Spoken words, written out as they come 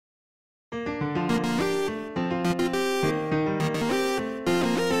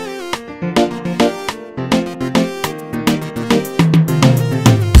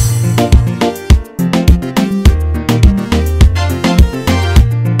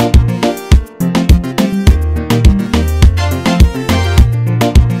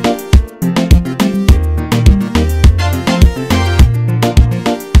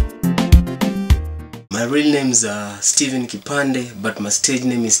Kipande, but my stage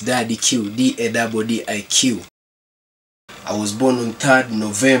name is Daddi Q, D-A-D-D-I-Q. I was born on 3rd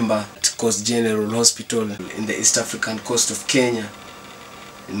November at Coast General Hospital in the East African coast of Kenya,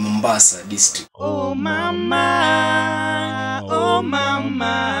 in Mombasa district. Oh mama, oh mama,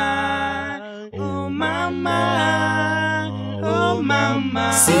 oh mama, oh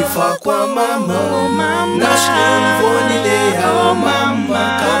mama. Sifa kwa mama, oh mama, nashukuru ulivonilea oh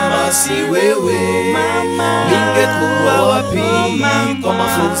mama, kama si wewe ningekuwa wapi kwa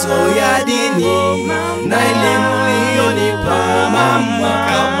mafunzo ya dini na elimu uliyonipa mama,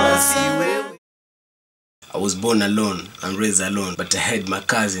 kama si wewe. I was born alone and raised alone, but I had my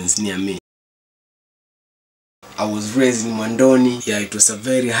cousins near me. I was raised in Mwandoni. Yeah, it was a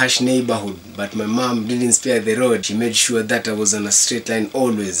very harsh neighborhood, but my mom didn't spare the road. She made sure that I was on a straight line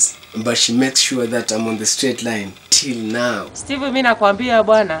always, but she makes sure that I'm on the straight line till now. Steve, mimi nakwambia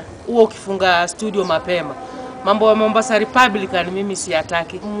bwana, huo ukifunga studio mapema, mambo ya Mombasa Republican mimi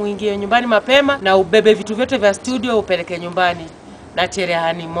siyataki. Muingie nyumbani mapema na ubebe vitu vyote vya studio upeleke nyumbani na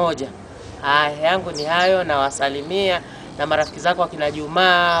cherehani moja. Haya, yangu ni hayo, na wasalimia na marafiki zako wakina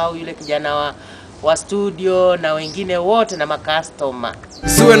Juma au yule kijana wa studio na wengine wote na makastoma.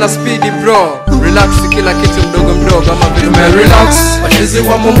 Siwe na speedy bro, relax kila kitu mdogo mdogo ama vile Tumerelax. Wachezi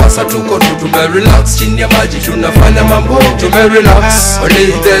wa Mombasa tuko Tumerelax, chini ya maji tunafanya mambo Tumerelax.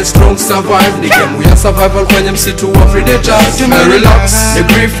 Only the strong survive, ni game ya survival kwenye msitu wa predators. Tumerelax, ni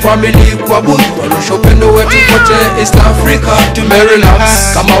grief family kwa booth, warusha upendo wetu kote East Africa.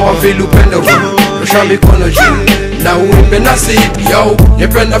 Tumerelax, kama wafili upendo huu, rusha mikono juu na uimbe nasi yo,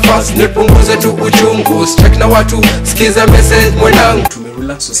 nipe nafasi nipunguze tu uchungu, check na watu, sikiza message mwanangu.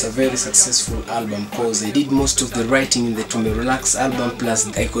 Tumerelax was a very successful album because I did most of the writing in the Tumerelax album, plus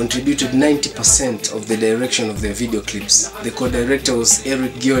I contributed 90% of the direction of the video clips. The co-director was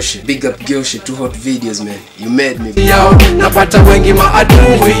Eric Gyoshe. Big up Gyoshe, 2 hot videos man, you made me. Yo, napata wengi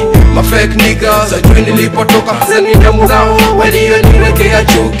maadui, ma fake niggas, ajui nilipotoka hazani damu zao, walioniwekea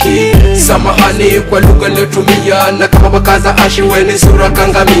chuki. Samahani kwa lugha niliyotumia, na kama bakaza ashi weni sura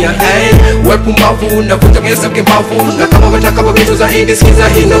kangamia. Wepu mbavu, na vunja mesa kimbavu, na kama wataka babitu zaidi sikiza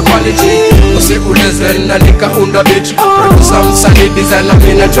hino quality. Usikuleze na nikaunda beat, producer msanii designer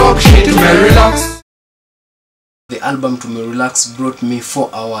mina talk shit. Tumerelax. The album Tumerelax brought me 4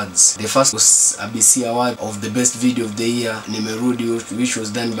 awards. The first was ABC Award of the Best Video of the Year, Nimerudi, which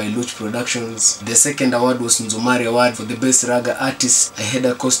was done by Luch Productions. The second award was Nzumari Award for the Best Raga Artist. I had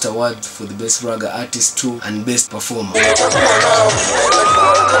a Coast Award for the Best Raga Artist too, and Best Performer.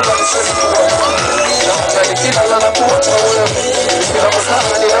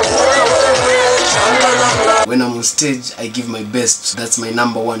 When I'm on stage, I give my best. That's my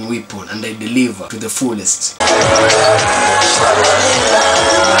 #1 weapon, and I deliver to the fullest.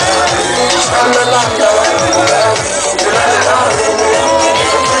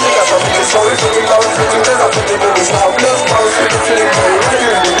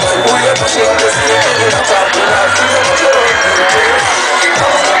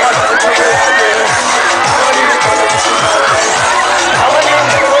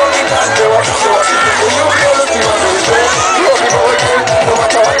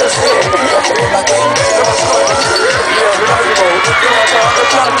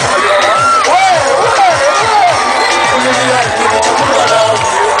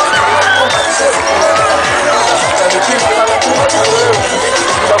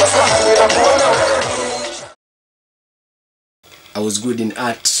 I was good in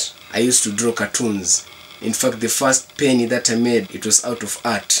art. I used to draw cartoons. In fact, the first penny that I made, it was out of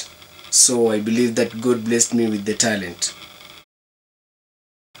art. So I believe that God blessed me with the talent.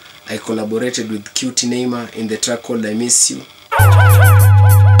 I collaborated with Cutie Neymar in the track called I Miss You.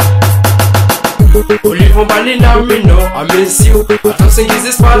 Ulivo mbali na mino, I miss you. Hata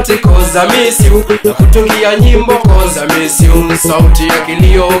usingizi spate cause I miss you. Na kutungia nyimbo cause I miss you. Sauti ya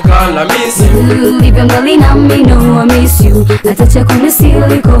kilio kala miss you. Ulivo mbali na mino, I miss you. Hata chakuna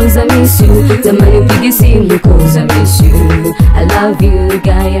sili cause I miss you. Tamani upige simu cause I miss you. I love you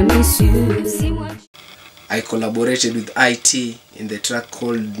guy, I miss you. I collaborated with IT in the track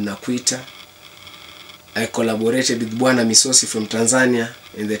called Nakuita. I collaborated with Bwana Misosi from Tanzania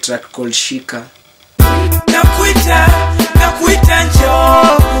in the track called Shika. Nakuita, nakuita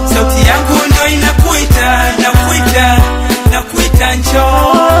njoo, sauti yangu ndo inakuita. Nakuita, nakuita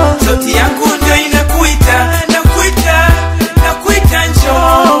njoo, sauti yangu ndo inakuita. Nakuita, nakuita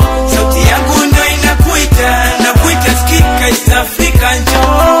njoo, sauti yangu ndo inakuita. Nakuita sikika East Africa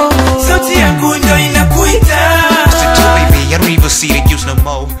njoo, sauti yangu ndo inakuita. I don't even see the use no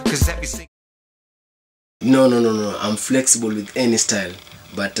more, cause every single... No, I'm flexible with any style.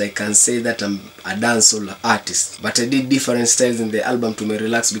 but I can say that I'm a dancehall artist. But I did different styles in the album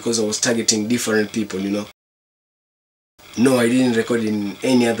Tumerelax because I was targeting different people, you know. No, I didn't record in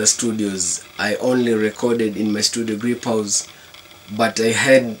any other studios. I only recorded in my studio, Grip House. But I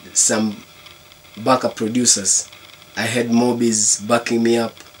had some backup producers. I had Mobies backing me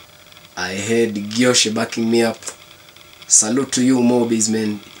up. I had Gyoshe backing me up. Salute to you, Mobies,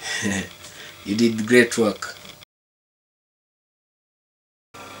 man. You did great work.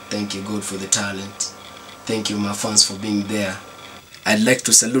 Thank you, God, for the talent. Thank you, my fans, for being there. I'd like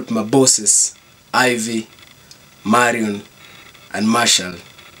to salute my bosses, Ivy, Marion, and Marshall.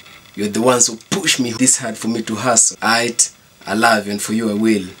 You're the ones who push me this hard for me to hustle. Alright, I love you, and for you I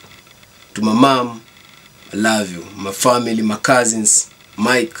will. To my mom, I love you. My family, my cousins,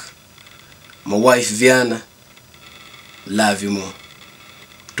 Mike, my wife Viana, love you more.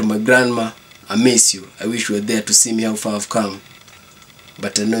 To my grandma, I miss you. I wish you were there to see me how far I've come.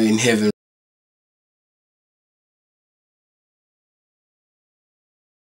 But I know you're in heaven